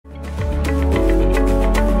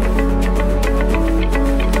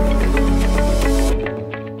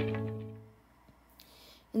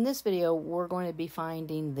this video, we're going to be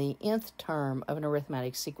finding the nth term of an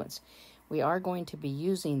arithmetic sequence. We are going to be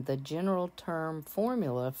using the general term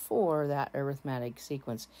formula for that arithmetic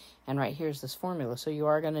sequence. And right here's this formula, so you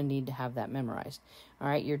are going to need to have that memorized. All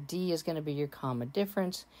right, your D is going to be your common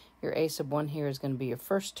difference. Your A sub 1 here is going to be your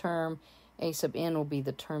first term. A sub n will be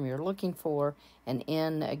the term you're looking for, and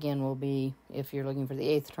n, again, will be, if you're looking for the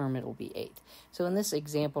 8th term, it will be 8. So in this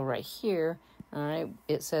example right here, all right,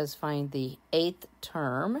 it says find the 8th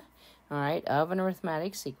term, all right, of an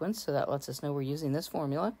arithmetic sequence. So that lets us know we're using this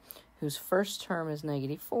formula, whose first term is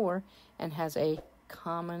 -4 and has a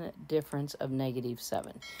common difference of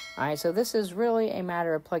 -7. All right, so this is really a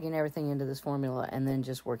matter of plugging everything into this formula and then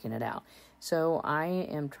just working it out. So I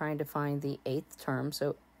am trying to find the 8th term,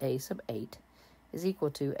 so A sub 8 is equal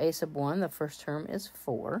to A sub 1, the first term is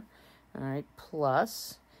 4, all right,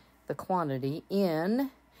 plus the quantity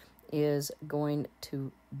n is going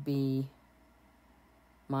to be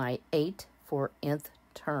my 8 for nth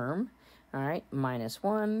term, all right, minus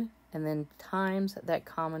 1, and then times that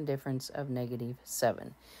common difference of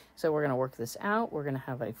 -7. So we're going to work this out. We're going to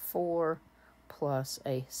have a 4 plus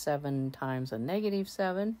a 7 times a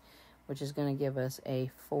 -7, which is going to give us a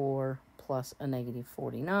 4 plus a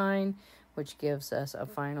 -49, which gives us a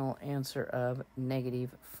final answer of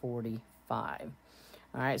 -45.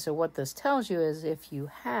 All right, so what this tells you is if you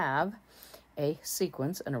have a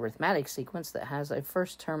sequence, an arithmetic sequence that has a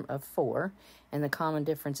first term of 4, and the common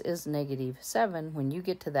difference is -7, when you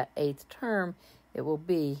get to that 8th term, it will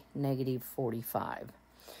be -45.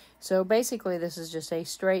 So basically, this is just a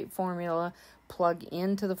straight formula. Plug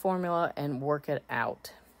into the formula and work it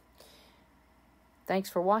out. Thanks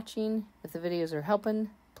for watching. If the videos are helping,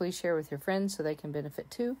 please share with your friends so they can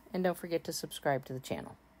benefit too, and don't forget to subscribe to the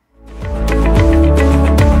channel.